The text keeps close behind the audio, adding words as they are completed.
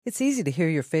It's easy to hear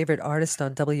your favorite artist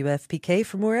on WFPK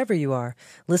from wherever you are.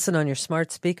 Listen on your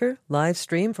smart speaker, live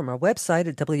stream from our website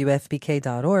at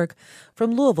WFPK.org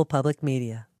from Louisville Public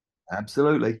Media.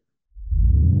 Absolutely.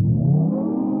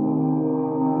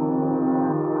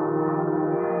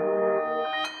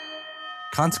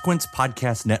 Consequence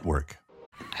Podcast Network.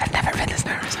 I've never been this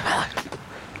nervous in my life.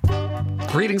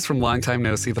 Greetings from Long Time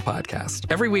No See, the podcast.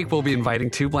 Every week, we'll be inviting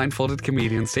two blindfolded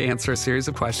comedians to answer a series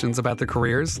of questions about their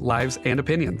careers, lives, and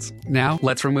opinions. Now,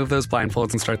 let's remove those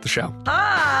blindfolds and start the show.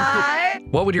 Hi!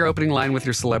 What would your opening line with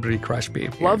your celebrity crush be?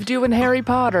 Loved you in Harry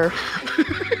Potter.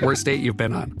 Worst date you've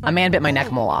been on? A man bit my neck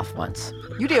mole off once.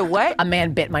 You did what? A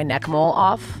man bit my neck mole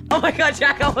off. Oh my God,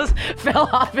 Jack almost fell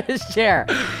off his chair.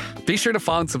 Be sure to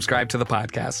follow and subscribe to the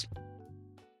podcast.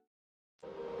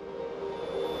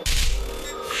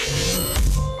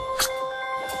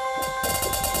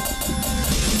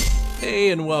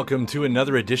 Hey, and welcome to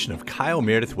another edition of Kyle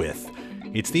Meredith With.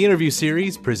 It's the interview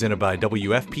series presented by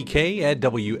WFPK at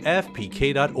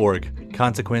WFPK.org,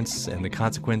 Consequence, and the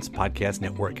Consequence Podcast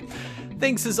Network.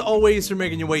 Thanks as always for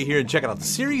making your way here and checking out the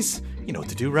series. You know what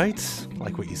to do, right?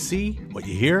 Like what you see, what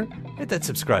you hear, hit that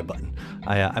subscribe button.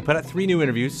 I put out 3 new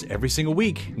interviews every single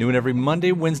week, new and every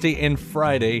Monday, Wednesday, and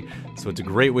Friday, so it's a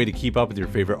great way to keep up with your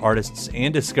favorite artists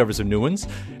and discover some new ones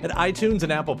at iTunes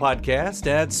and Apple Podcast,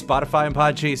 at Spotify and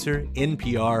Podchaser,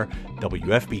 NPR,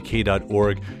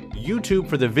 WFPK.org, YouTube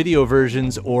for the video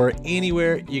versions, or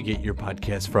anywhere you get your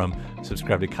podcast from.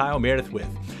 Subscribe to Kyle Meredith With.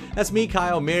 That's me,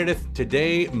 Kyle Meredith.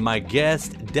 Today, my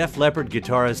guest, Def Leppard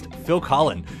guitarist Phil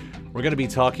Collen. We're going to be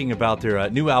talking about their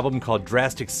new album called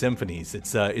Drastic Symphonies.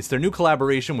 It's their new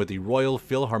collaboration with the Royal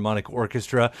Philharmonic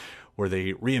Orchestra, where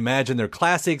they reimagine their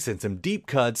classics and some deep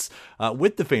cuts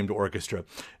with the famed orchestra.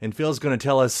 And Phil's going to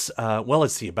tell us,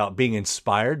 about being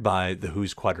inspired by The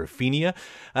Who's Quadrophenia,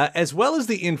 as well as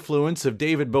the influence of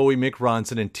David Bowie, Mick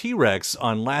Ronson, and T-Rex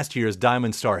on last year's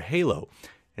Diamond Star Halo.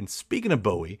 And speaking of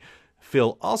Bowie,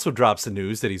 Phil also drops the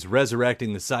news that he's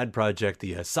resurrecting the side project,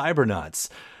 the Cybernauts,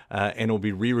 and will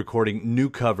be re-recording new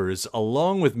covers,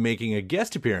 along with making a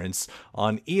guest appearance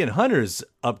on Ian Hunter's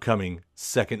upcoming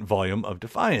second volume of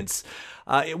Defiance.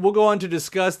 We'll go on to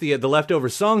discuss the leftover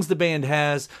songs the band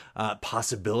has,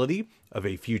 possibility of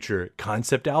a future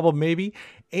concept album maybe,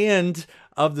 and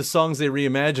of the songs they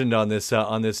reimagined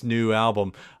on this new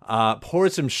album. Pour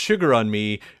Some Sugar on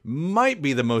Me might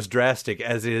be the most drastic,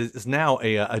 as it is now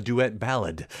a duet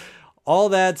ballad. All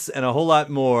that and a whole lot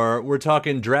more. We're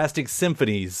talking Drastic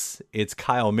Symphonies. It's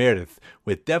Kyle Meredith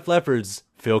with Def Leppard's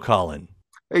Phil Collen.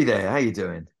 Hey there, how you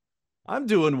doing? I'm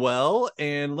doing well,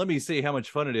 and let me see how much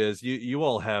fun it is. You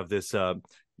all have this.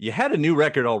 You had a new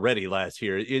record already last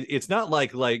year. It's not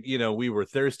like we were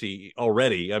thirsty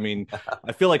already. I mean,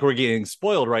 I feel like we're getting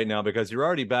spoiled right now because you're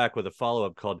already back with a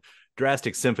follow-up called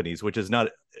Drastic Symphonies, which is not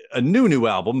a new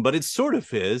album, but it sort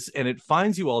of is, and it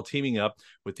finds you all teaming up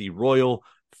with the Royal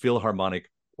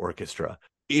Philharmonic Orchestra.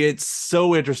 It's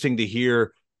so interesting to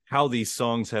hear how these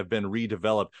songs have been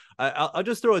redeveloped. I'll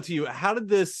just throw it to you. How did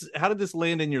this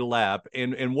land in your lap,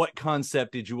 and what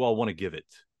concept did you all want to give it?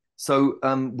 So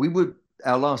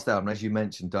our last album, as you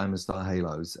mentioned, Diamond Star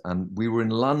Halos, we were in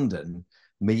London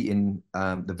meeting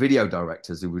the video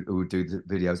directors who would do the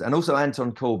videos, and also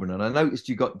Anton Corbijn. And I noticed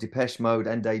you got Depeche Mode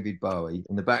and David Bowie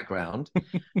in the background.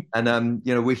 And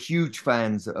we're huge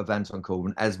fans of Anton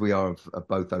Corbijn, as we are of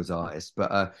both those artists.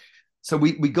 But so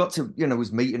we got to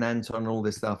was meeting Anton and all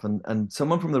this stuff, and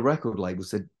someone from the record label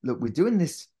said, "Look, we're doing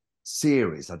this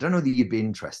series. I don't know that you'd be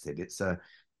interested. It's the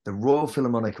Royal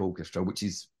Philharmonic Orchestra, which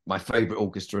is my favorite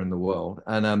orchestra in the world,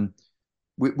 and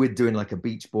we're doing like a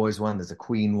Beach Boys one. There's a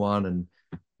Queen one, and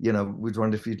we'd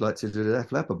wonder if you'd like to do the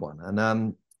Def Leppard one."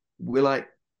 And we're like,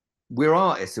 we're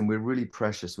artists and we're really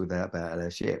precious about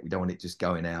our shit. We don't want it just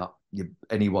going out,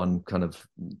 anyone kind of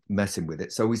messing with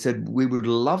it. So we said we would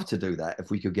love to do that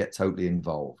if we could get totally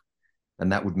involved.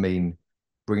 And that would mean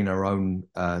bringing our own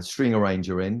string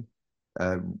arranger in,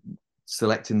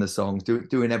 selecting the songs,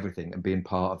 doing everything and being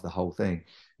part of the whole thing.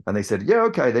 And they said, yeah,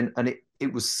 okay then. And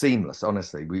it was seamless,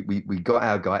 honestly. We got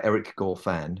our guy, Eric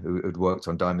Gorfan, who had worked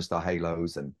on Diamond Star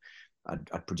Halos, and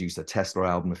I'd produced a Tesla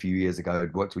album a few years ago.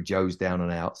 I'd worked with Joe's Down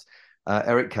and Outs.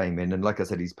 Eric came in, and like I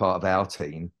said, he's part of our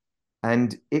team.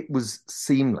 And it was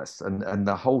seamless. And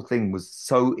the whole thing was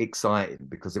so exciting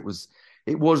because it was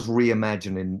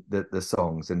reimagining the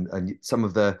songs, and some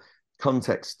of the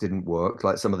context didn't work.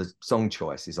 Like some of the song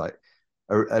choices, like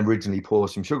originally Pour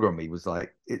Some Sugar on Me was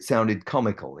like, it sounded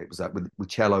comical. It was like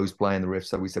with cellos playing the riff.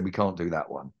 So we said, we can't do that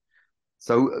one.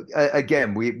 So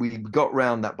again, we got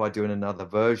around that by doing another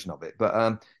version of it.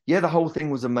 But the whole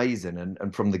thing was amazing.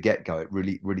 And from the get-go, it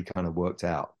really, really kind of worked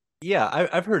out. Yeah,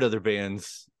 I've heard other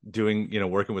bands doing,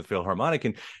 working with Philharmonic,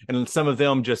 and some of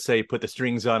them just say put the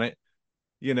strings on it,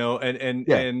 Yeah.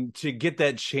 and to get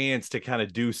that chance to kind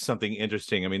of do something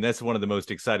interesting. I mean, that's one of the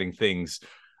most exciting things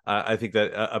I think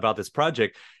that about this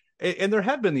project. And there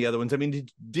have been the other ones. I mean,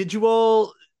 did you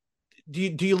all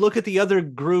do you look at the other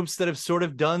groups that have sort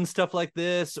of done stuff like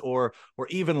this, or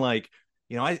even like,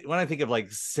 when I think of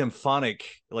like symphonic,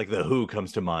 like the Who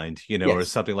comes to mind, or Yes.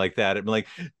 something like that. I'm like,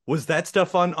 was that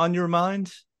stuff on your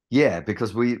mind? Yeah,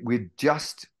 because we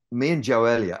just me and Joe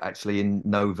Elliott actually in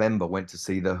November went to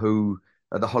see the Who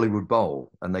at the Hollywood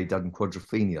Bowl, and they done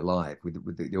Quadrophenia live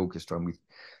with the orchestra, and we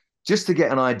just to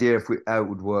get an idea of how it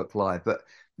would work live. But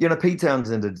Pete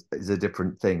Townsend is a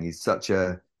different thing. He's such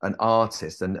an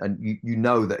artist, and you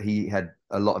know that he had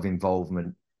a lot of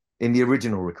involvement in the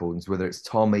original recordings, whether it's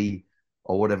Tommy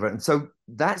or whatever. And so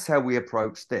that's how we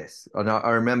approached this. And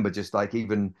I remember just like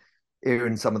even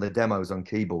hearing some of the demos on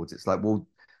keyboards, it's like, well,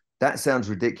 that sounds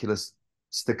ridiculous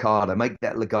staccato, make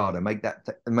that legato, make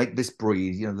this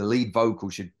breathe. The lead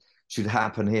vocal should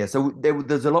happen here. So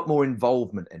there's a lot more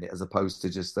involvement in it as opposed to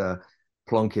just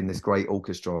plonking this great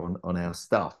orchestra on our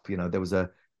stuff. There was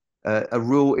a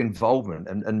real involvement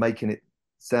and making it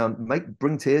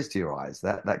bring tears to your eyes,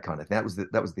 that kind of thing.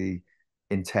 That was the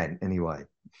intent anyway.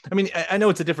 I mean, I know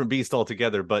it's a different beast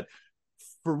altogether, but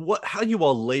how you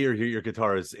all layer your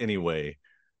guitars anyway?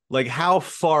 Like, how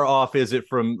far off is it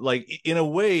from, like, in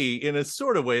a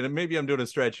sort of way, and maybe I'm doing a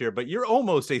stretch here, but you're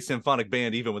almost a symphonic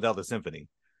band even without the symphony.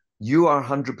 You are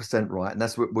 100% right, and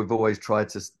that's what we've always tried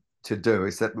to do,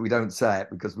 except we don't say it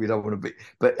because we don't want to be.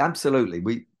 But absolutely,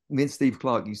 me and Steve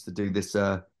Clark used to do this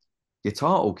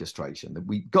guitar orchestration that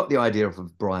we got the idea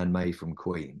of Brian May from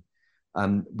Queen.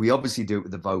 We obviously do it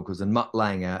with the vocals, and Mutt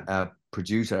Lang, our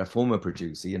producer, our former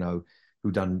producer,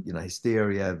 who done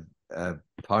Hysteria,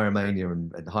 Pyromania,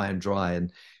 and High and Dry,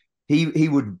 and he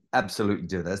would absolutely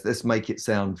do this. Let's make it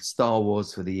sound Star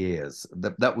Wars for the ears.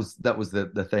 That was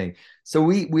the thing. So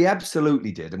we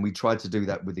absolutely did, and we tried to do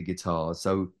that with the guitar.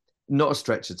 So not a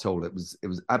stretch at all. It was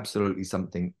absolutely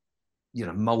something,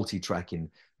 multi-tracking,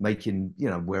 making,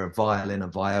 where a violin, a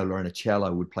viola, and a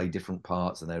cello would play different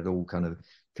parts, and they'd all kind of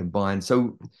combine.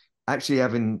 So actually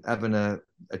having a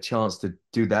chance to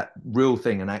do that real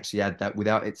thing and actually add that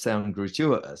without it sounding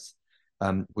gratuitous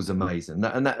was amazing.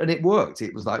 And it worked.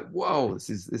 It was like, whoa, this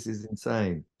is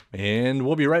insane. And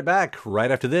we'll be right back right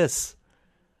after this.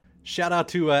 Shout out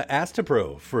to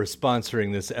Astapro for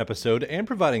sponsoring this episode and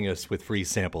providing us with free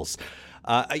samples.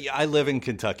 I live in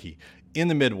Kentucky, in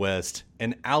the Midwest,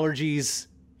 and allergies,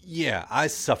 yeah, I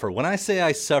suffer. When I say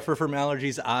I suffer from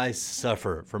allergies, I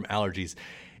suffer from allergies.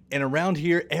 And around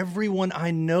here, everyone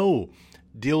I know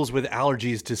deals with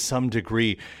allergies to some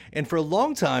degree. And for a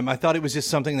long time, I thought it was just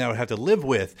something that I would have to live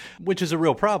with, which is a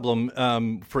real problem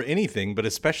for anything, but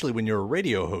especially when you're a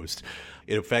radio host.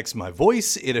 It affects my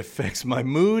voice, it affects my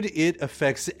mood, it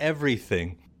affects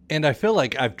everything. And I feel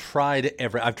like I've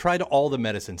tried all the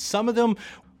medicines. Some of them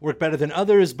work better than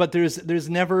others, but there's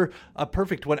never a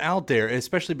perfect one out there,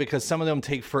 especially because some of them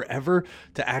take forever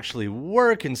to actually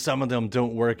work and some of them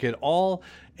don't work at all.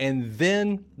 And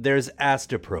then there's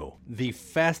Astapro, the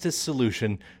fastest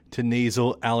solution to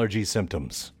nasal allergy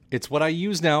symptoms. It's what I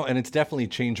use now, and it's definitely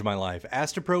changed my life.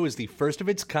 Astapro is the first of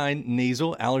its kind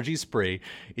nasal allergy spray.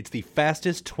 It's the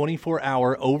fastest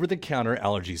 24-hour over-the-counter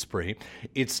allergy spray.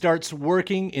 It starts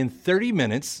working in 30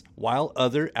 minutes, while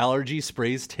other allergy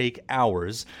sprays take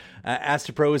hours.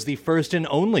 Astapro is the first and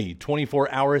only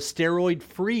 24-hour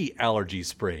steroid-free allergy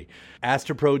spray.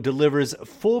 Astapro delivers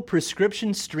full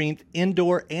prescription strength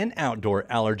indoor and outdoor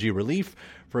allergy relief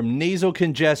from nasal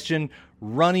congestion,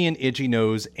 runny and itchy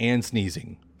nose, and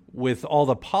sneezing. With all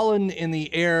the pollen in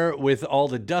the air, with all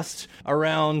the dust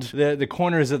around the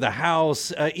corners of the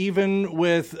house, even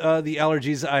with the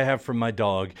allergies I have from my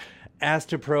dog,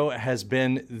 Astapro has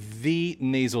been the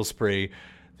nasal spray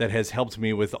that has helped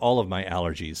me with all of my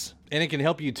allergies. And it can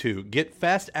help you too. Get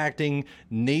fast-acting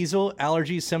nasal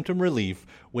allergy symptom relief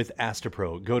with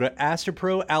Astapro. Go to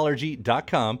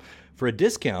astaproallergy.com for a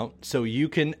discount so you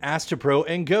can Astapro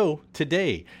and go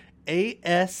today.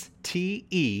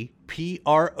 ASTEPRO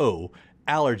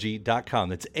allergy.com.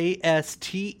 That's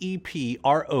ASTEPRO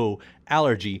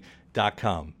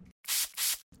allergy.com.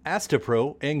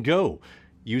 Astapro and go.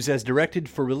 Use as directed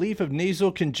for relief of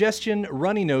nasal congestion,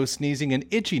 runny nose, sneezing, and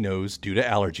itchy nose due to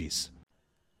allergies.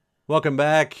 Welcome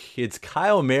back. It's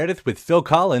Kyle Meredith with Phil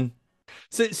Collen.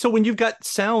 So when you've got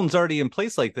sounds already in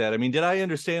place like that, I mean, did I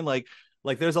understand like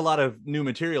there's a lot of new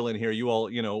material in here, you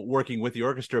all, working with the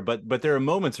orchestra, but there are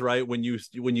moments, right, when you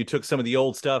took some of the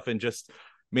old stuff and just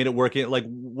made it work in, like,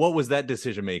 what was that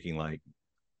decision making like?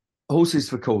 horses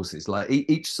for courses. Like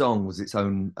each song was its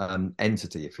own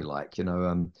entity, if you like.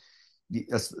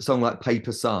 A song like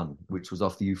Paper Sun, which was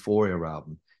off the Euphoria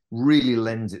album, really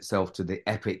lends itself to the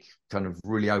epic kind of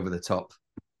really over the top,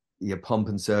 pomp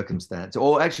and circumstance.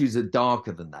 Or actually, it was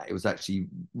darker than that. It was actually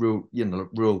real,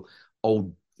 real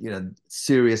old,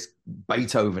 serious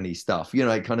Beethoven-y stuff.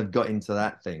 It kind of got into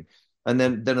that thing. And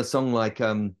then a song like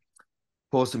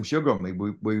Pour Some Sugar on Me,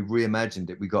 we reimagined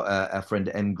it. We got our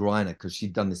friend M. Greiner, because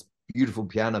she'd done this beautiful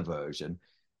piano version.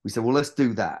 We said, well, let's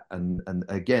do that. And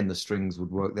again, the strings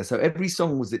would work there. So every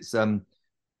song was its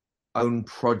own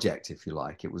project, if you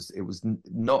like. It was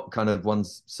not kind of one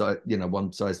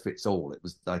size fits all. It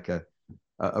was like a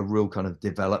real kind of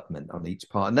development on each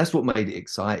part. And that's what made it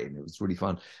exciting. It was really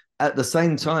fun. At the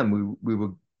same time, we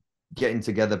were getting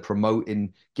together,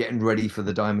 promoting, getting ready for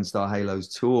the Diamond Star Halos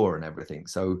tour and everything.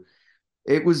 So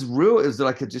it was real. It was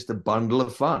like just a bundle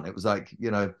of fun. It was like,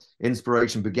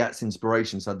 inspiration begets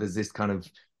inspiration. So there's this kind of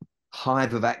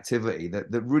hive of activity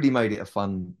that really made it a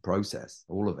fun process,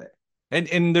 all of it.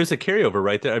 And there's a carryover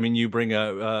right there. I mean, you bring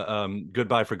a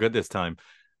Goodbye for Good this time,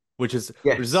 which is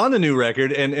on the new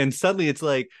record, and suddenly it's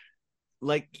like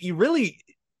you really,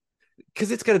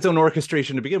 because it's got its own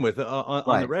orchestration to begin with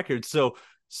on the record. So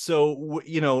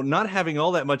not having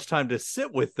all that much time to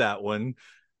sit with that one.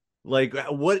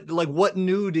 What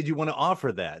new did you want to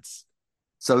offer that?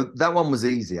 So that one was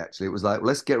easy, actually. It was like,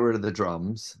 let's get rid of the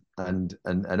drums and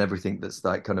everything that's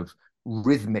like kind of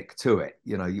rhythmic to it,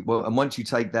 and once you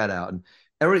take that out, and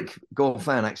Eric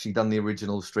Gorfan actually done the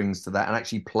original strings to that and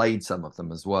actually played some of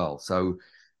them as well. So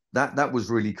that was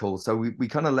really cool. So we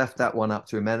kind of left that one up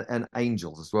to him, and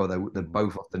Angels as well. They're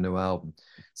both off the new album.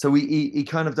 So he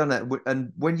kind of done that.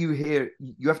 And when you hear,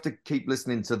 you have to keep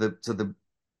listening to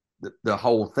the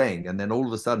whole thing, and then all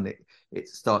of a sudden it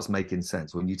starts making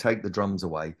sense. When you take the drums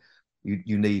away,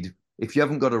 you need, if you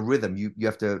haven't got a rhythm, you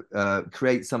have to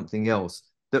create something else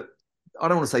that, I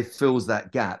don't want to say fills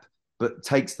that gap, but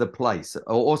takes the place,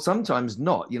 or sometimes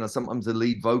not. Sometimes the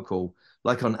lead vocal,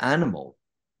 like on Animal,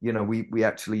 we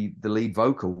actually, the lead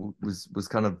vocal was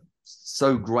kind of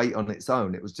so great on its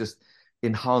own. It was just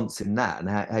enhancing that, and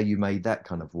how you made that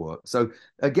kind of work. So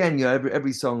again,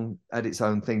 every song had its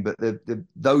own thing, but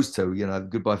those two,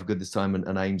 Goodbye for Good this time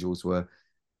and Angels were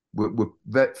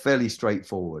fairly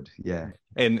straightforward. Yeah.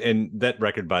 And that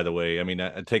record, by the way, I mean,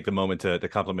 I take the moment to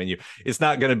compliment you. It's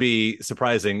not going to be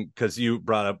surprising, because you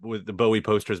brought up with the Bowie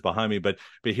posters behind me, but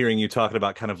hearing you talking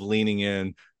about kind of leaning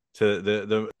in to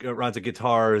the rounds of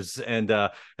guitars and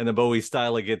the Bowie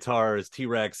style of guitars,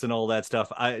 T-Rex and all that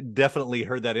stuff, I definitely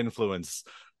heard that influence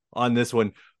on this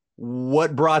one.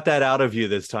 What brought that out of you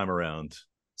this time around?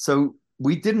 So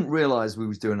we didn't realize we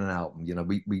was doing an album.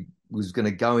 We was going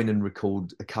to go in and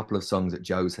record a couple of songs at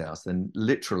Joe's house. And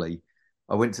literally,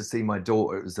 I went to see my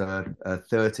daughter. It was a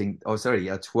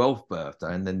 12th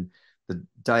birthday. And then the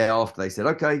day after, they said,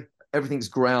 okay, everything's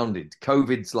grounded.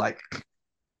 COVID's like,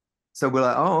 so we're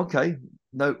like, oh, okay,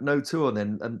 no tour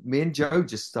then. And me and Joe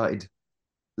just started,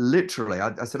 literally,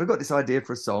 I said, I got this idea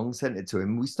for a song, sent it to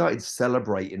him. We started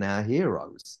celebrating our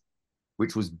heroes,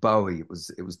 which was Bowie, it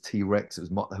was T-Rex, it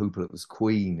was Mott the Hoople, it was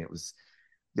Queen, it was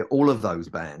all of those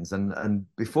bands. And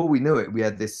before we knew it, we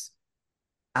had this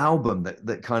album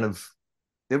that kind of,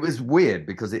 it was weird,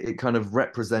 because it kind of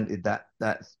represented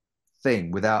that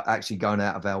thing without actually going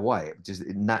out of our way.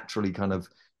 It naturally kind of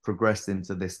progressed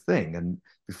into this thing. And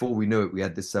before we knew it, we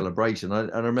had this celebration.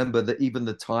 I remember that even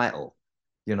the title,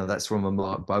 that's from a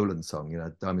Mark Bolan song,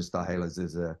 Diamond Star Halos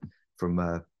is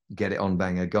from Get It On,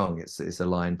 Bang a Gong. It's a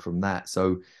line from that.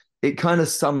 So it kind of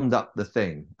summed up the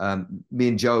thing. Me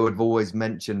and Joe have always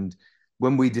mentioned,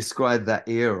 when we describe that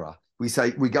era, we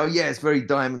go, yeah, it's very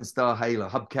Diamond Star Halo,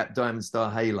 hubcap Diamond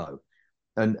Star Halo.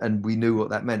 And we knew what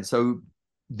that meant. So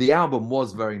the album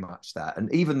was very much that.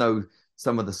 And even though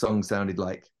some of the songs sounded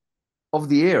like of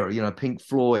the era, Pink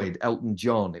Floyd, Elton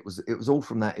John, it was all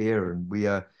from that era. And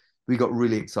we got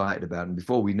really excited about it. And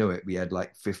before we knew it, we had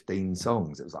like 15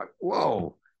 songs. It was like,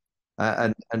 whoa.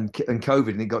 And COVID,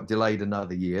 and it got delayed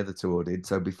another year, the tour did.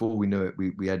 So before we knew it,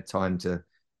 we had time to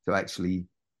actually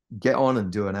get on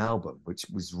and do an album, which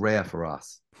was rare for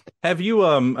us. Have you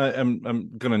I'm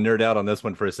gonna nerd out on this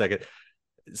one for a second.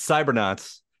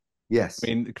 Cybernauts. Yes. I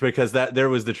mean, because there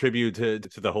was the tribute to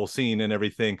the whole scene and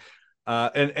everything.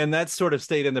 And that sort of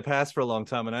stayed in the past for a long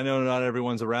time. And I know not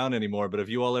everyone's around anymore, but have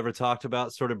you all ever talked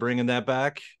about sort of bringing that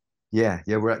back? Yeah,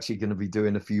 we're actually going to be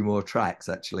doing a few more tracks,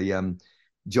 actually.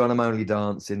 John, I'm Only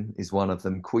Dancing is one of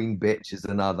them. Queen Bitch is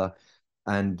another.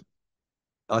 And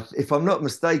if I'm not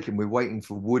mistaken, we're waiting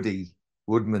for Woody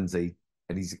Woodmansey,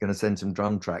 and he's going to send some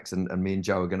drum tracks, and me and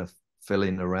Joe are going to fill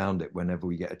in around it whenever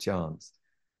we get a chance.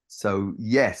 So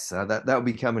yes, that'll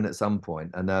be coming at some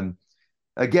point. And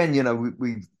again,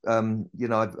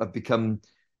 I've become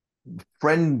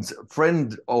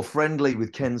friendly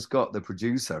with Ken Scott, the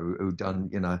producer, who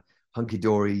done Hunky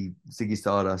Dory, Ziggy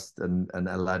Stardust, and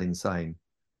Aladdin Sane.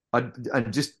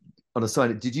 And just on a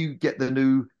side, did you get the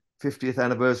new 50th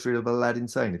anniversary of Aladdin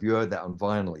Sane? Have you heard that on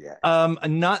vinyl yet?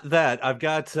 Not that. I've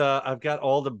got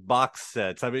all the box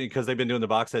sets. I mean, because they've been doing the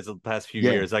box sets the past few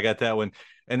years. I got that one,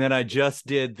 and then I just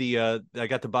did I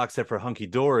got the box set for Hunky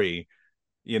Dory,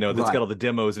 that's got all the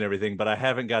demos and everything, but I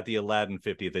haven't got the Aladdin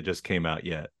 50th that just came out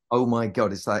yet. Oh my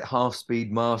God, it's like half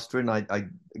speed mastering. I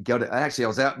got it. Actually, I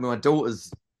was out with my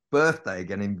daughter's birthday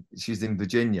again. She's in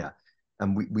Virginia,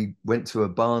 and we went to a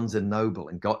Barnes and Noble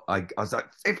and I was like,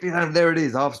 50th, there it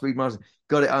is, half speed mastering.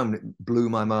 Got it home, and it blew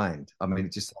my mind. I mean,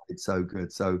 it's so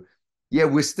good. So yeah,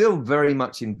 we're still very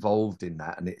much involved in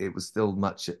that, and it was still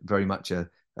very much a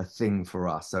thing for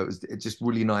us. So it's just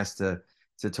really nice to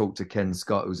talk to Ken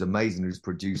Scott, who's amazing, who's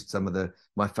produced some of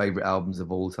my favorite albums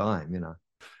of all time,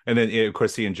 And then, of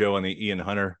course, seeing Joe on the Ian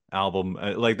Hunter album,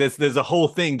 like there's a whole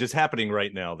thing just happening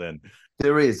right now. Then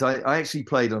there is. I actually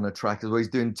played on a track as well. He's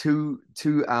doing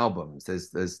two albums.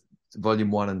 There's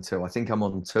volume 1 and 2. I think I'm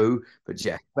on 2, but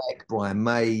Jeff Beck, Brian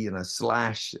May,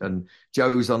 Slash, and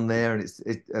Joe's on there, and it's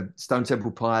Stone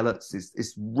Temple Pilots.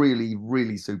 It's really,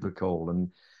 really super cool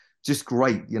and just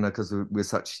great, because we're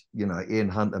such, Ian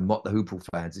Hunter, Mott the Hoople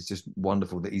fans. It's just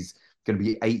wonderful that he's going to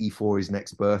be 84 his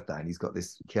next birthday, and he's got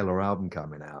this killer album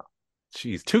coming out.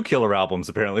 Jeez, 2 killer albums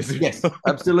apparently. Yes,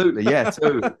 absolutely. Yeah,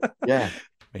 2. Yeah.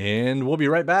 And we'll be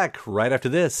right back right after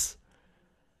this.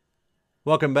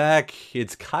 Welcome back.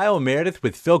 It's Kyle Meredith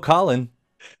with Phil Collen.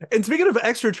 And speaking of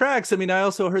extra tracks, I mean, I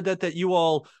also heard that you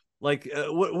all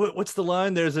what's the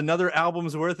line? There's another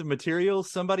album's worth of material.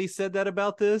 Somebody said that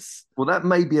about this. Well, that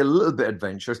may be a little bit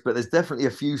adventurous, but there's definitely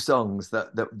a few songs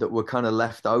that were kind of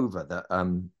left over that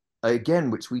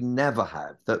again, which we never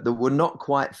have, that were not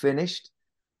quite finished.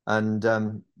 And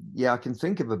I can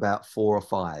think of about 4 or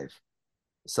 5.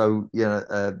 So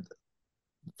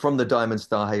from the Diamond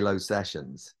Star Halo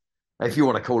sessions, if you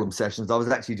want to call them sessions, I was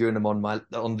actually doing them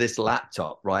on this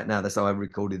laptop right now. That's how I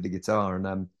recorded the guitar.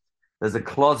 And there's a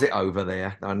closet over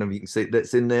there. I don't know if you can see it,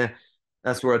 that's in there.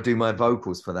 That's where I do my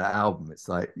vocals for that album. It's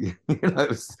like,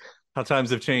 how times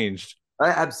have changed.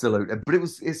 Absolutely. But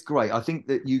it's great. I think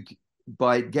that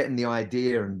by getting the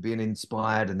idea and being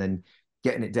inspired and then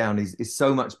getting it down is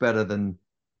so much better than,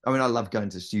 I mean, I love going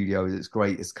to studios. It's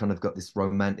great. It's kind of got this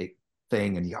romantic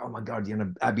thing, and you go, oh my God,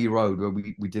 Abbey Road, where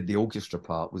we did the orchestra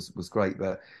part was great.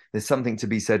 But there's something to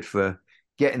be said for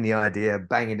getting the idea,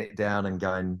 banging it down, and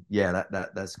going, yeah,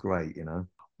 that's great,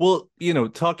 Well,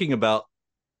 talking about,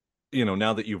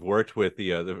 now that you've worked with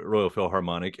the Royal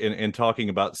Philharmonic and talking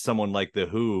about someone like The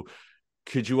Who,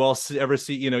 could you all ever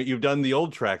see, you've done the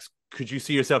old tracks. Could you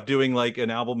see yourself doing like an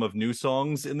album of new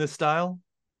songs in this style?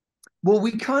 Well,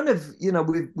 we kind of,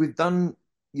 we've done,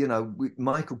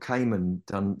 Michael Kamen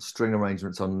done string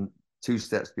arrangements on Two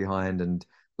Steps Behind and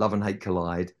Love and Hate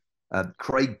Collide.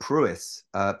 Craig Pruis,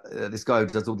 this guy who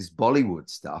does all this Bollywood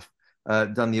stuff,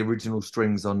 done the original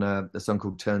strings on a song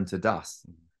called Turn to Dust,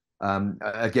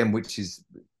 again, which is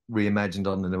reimagined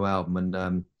on the new album.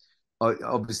 And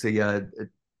obviously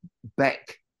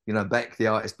Beck, Beck, the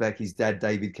artist Beck, his dad,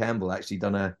 David Campbell, actually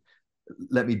done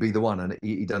Let Me Be the One, and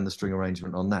he done the string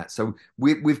arrangement on that. So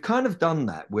we've kind of done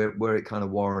that where it kind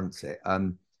of warrants it.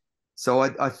 So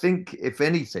I think, if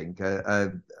anything,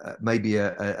 maybe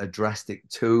a drastic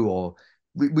 2, or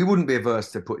we wouldn't be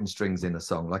averse to putting strings in a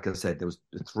song. Like I said, there was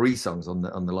 3 songs on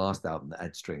the last album that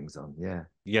had strings on.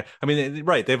 Yeah. I mean,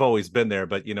 right, they've always been there,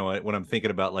 but when I'm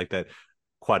thinking about like that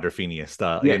Quadrophenia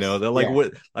style, yes. They're like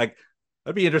what like.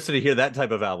 I'd be interested to hear that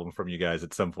type of album from you guys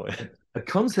at some point. A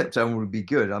concept album would be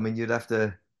good. I mean, you'd have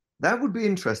to. That would be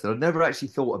interesting. I'd never actually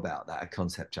thought about that, a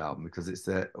concept album, because it's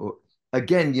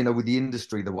again, with the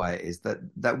industry the way it is,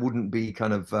 that wouldn't be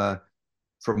kind of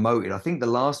promoted. I think the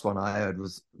last one I heard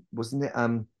wasn't it?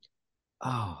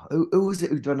 Who was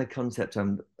it who done a concept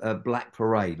album? Black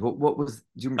Parade. What was?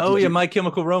 My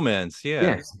Chemical Romance. Yeah.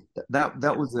 Yes,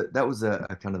 that was a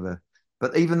kind of a.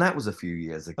 But even that was a few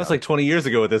years ago. That's like 20 years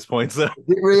ago at this point. So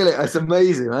really, it's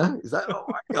amazing, huh? Is that? Oh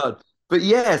my God! But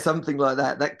yeah, something like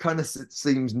that. That kind of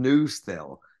seems new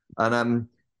still, and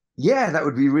that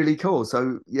would be really cool.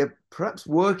 So yeah, perhaps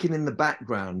working in the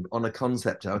background on a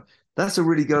concept album. That's a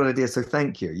really good idea. So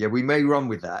thank you. Yeah, we may run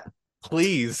with that.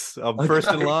 Please, I'm first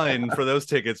in line for those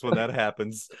tickets when that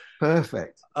happens.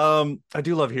 Perfect. I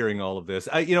do love hearing all of this.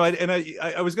 I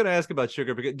was going to ask about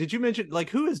Sugar, because did you mention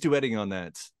who is duetting on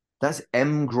that? That's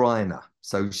M. Greiner.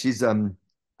 So she's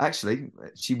actually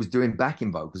she was doing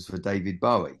backing vocals for David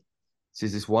Bowie.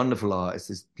 She's this wonderful artist,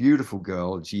 this beautiful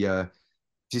girl.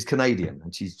 She's Canadian,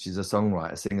 and she's a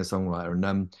songwriter, singer-songwriter.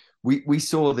 And we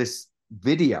saw this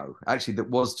video actually that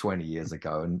was 20 years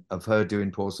ago, and of her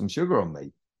doing Pour Some Sugar on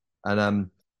Me. And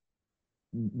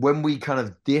when we kind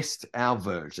of dissed our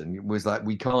version, it was like,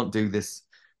 we can't do this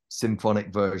symphonic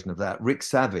version of that. Rick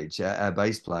Savage, our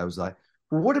bass player, was like,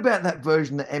 well, what about that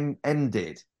version that M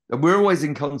did? And we're always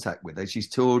in contact with her. She's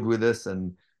toured with us,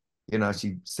 and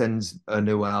she sends a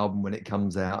new album when it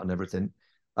comes out and everything.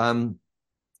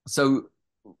 So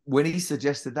when he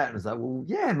suggested that, I was like, well,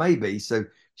 yeah, maybe. So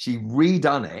she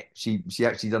redone it. She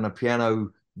actually done a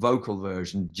piano vocal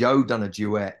version. Joe done a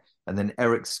duet, and then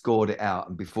Eric scored it out.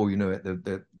 And before you knew it,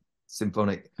 the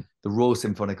Royal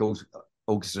Symphonic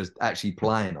Orchestra is actually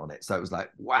playing on it. So it was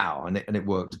like, wow, and it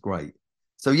worked great.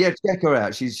 So yeah, check her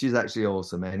out. She's actually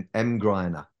awesome, and M.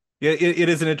 Greiner. Yeah, it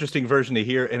is an interesting version to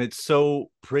hear, and it's so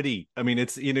pretty. I mean,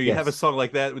 it's you have a song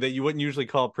like that you wouldn't usually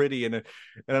call pretty, and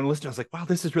I'm listening. I was like, wow,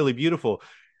 this is really beautiful.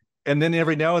 And then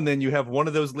every now and then you have one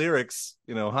of those lyrics,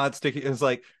 hot sticky. It's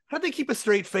like, how'd they keep a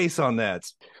straight face on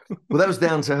that? Well, that was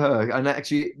down to her. And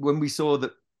actually, when we saw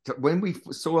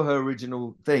her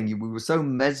original thing, we were so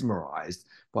mesmerized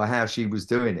by how she was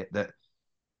doing it that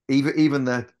even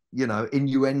the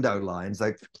innuendo lines,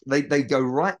 they go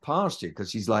right past you,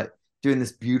 because she's like doing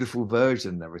this beautiful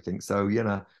version and everything. So,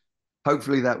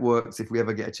 hopefully that works if we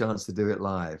ever get a chance to do it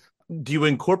live. Do you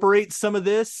incorporate some of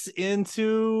this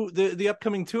into the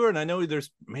upcoming tour? And I know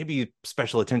there's maybe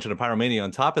special attention to Pyromania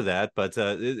on top of that, but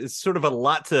it's sort of a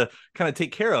lot to kind of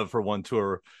take care of for one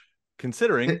tour,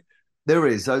 considering. There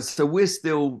is. So we're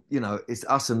still, it's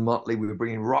us and Motley. We were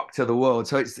bringing rock to the world.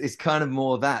 So it's kind of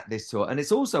more that this tour. And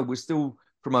it's also, we're still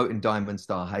promoting Diamond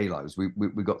Star Halos. We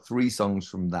got 3 songs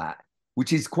from that,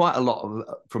 which is quite a lot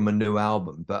from a new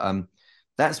album, but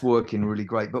that's working really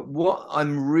great. But what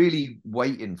I'm really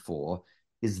waiting for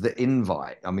is the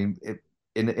invite. I mean,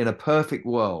 in a perfect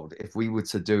world, if we were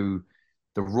to do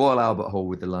the Royal Albert Hall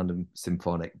with the London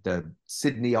Symphonic, the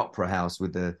Sydney Opera House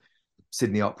with the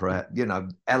Sydney Opera,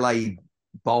 LA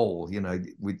Bowl,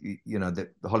 with the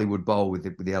Hollywood Bowl with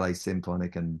the LA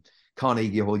Symphonic, and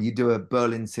Carnegie Hall, you do a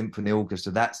Berlin Symphony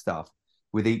Orchestra, that stuff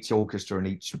with each orchestra and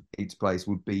each place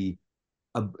would be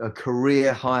a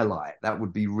career highlight. That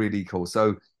would be really cool.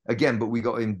 So again, but we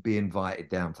got to be invited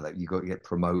down for that. You got to get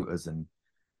promoters and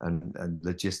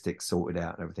logistics sorted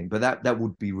out and everything. But that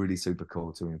would be really super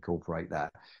cool to incorporate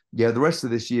that. Yeah, the rest of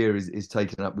this year is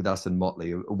taken up with us and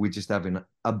Motley. We're just having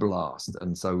a blast,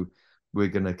 and so we're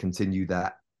going to continue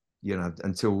that,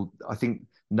 until I think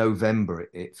November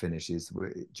it finishes.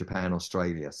 Japan,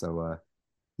 Australia. So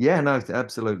yeah, no,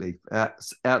 absolutely. Out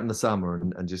in the summer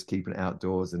and just keeping it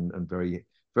outdoors and very,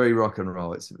 very rock and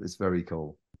roll. It's very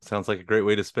cool. Sounds like a great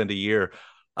way to spend a year.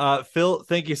 Phil,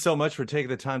 thank you so much for taking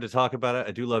the time to talk about it.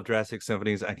 I do love Drastic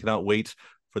Symphonies. I cannot wait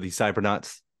for the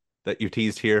Cybernauts that you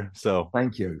teased here. So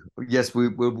thank you. Yes,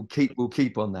 we'll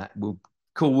keep on that. We'll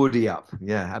call Woody up.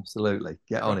 Yeah, absolutely.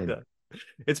 Get on it.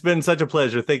 It's been such a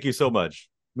pleasure. Thank you so much.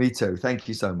 Me too. Thank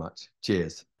you so much.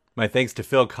 Cheers. My thanks to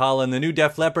Phil Collen. The new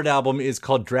Def Leppard album is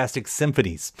called Drastic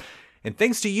Symphonies. And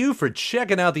thanks to you for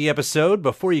checking out the episode.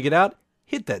 Before you get out,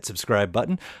 hit that subscribe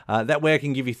button. That way I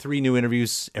can give you 3 new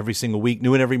interviews every single week,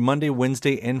 new and every Monday,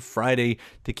 Wednesday, and Friday,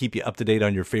 to keep you up to date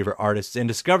on your favorite artists. And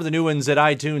discover the new ones at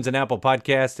iTunes and Apple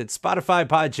Podcasts, at Spotify,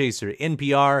 Podchaser,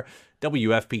 NPR,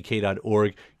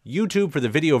 WFPK.org, YouTube for the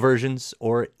video versions,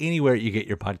 or anywhere you get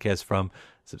your podcasts from.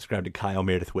 Subscribe to Kyle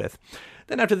Meredith With.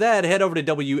 Then after that, head over to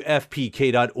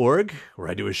WFPK.org, where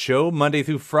I do a show Monday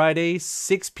through Friday,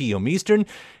 6 p.m. Eastern.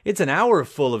 It's an hour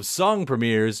full of song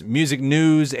premieres, music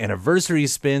news, anniversary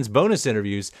spins, bonus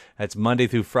interviews. That's Monday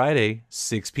through Friday,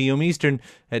 6 p.m. Eastern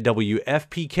at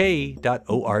WFPK.org.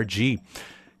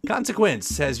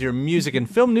 Consequence has your music and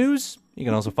film news. You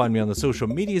can also find me on the social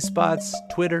media spots,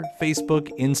 Twitter, Facebook,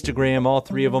 Instagram, all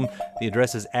 3 of them. The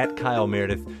address is at Kyle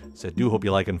Meredith, so I do hope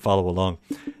you like and follow along.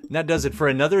 And that does it for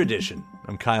another edition.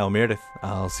 I'm Kyle Meredith.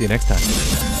 I'll see you next time.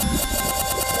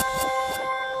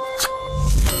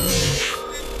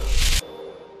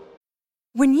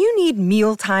 When you need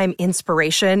mealtime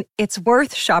inspiration, it's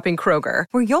worth shopping Kroger,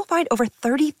 where you'll find over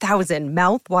 30,000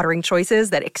 mouth-watering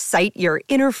choices that excite your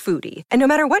inner foodie. And no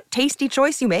matter what tasty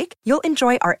choice you make, you'll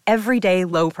enjoy our everyday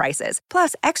low prices,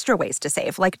 plus extra ways to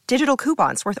save, like digital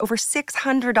coupons worth over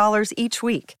 $600 each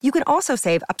week. You can also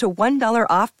save up to $1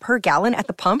 off per gallon at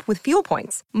the pump with fuel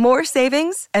points. More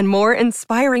savings and more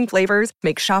inspiring flavors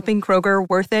make shopping Kroger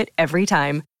worth it every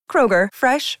time. Kroger,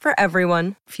 fresh for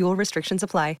everyone. Fuel restrictions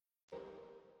apply.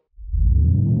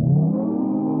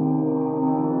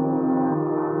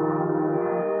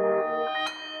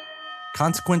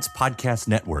 Consequence Podcast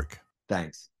Network.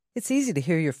 Thanks. It's easy to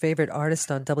hear your favorite artist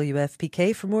on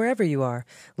WFPK from wherever you are.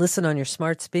 Listen on your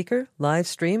smart speaker, live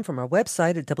stream from our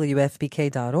website at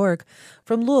WFPK.org,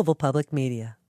 from Louisville Public Media.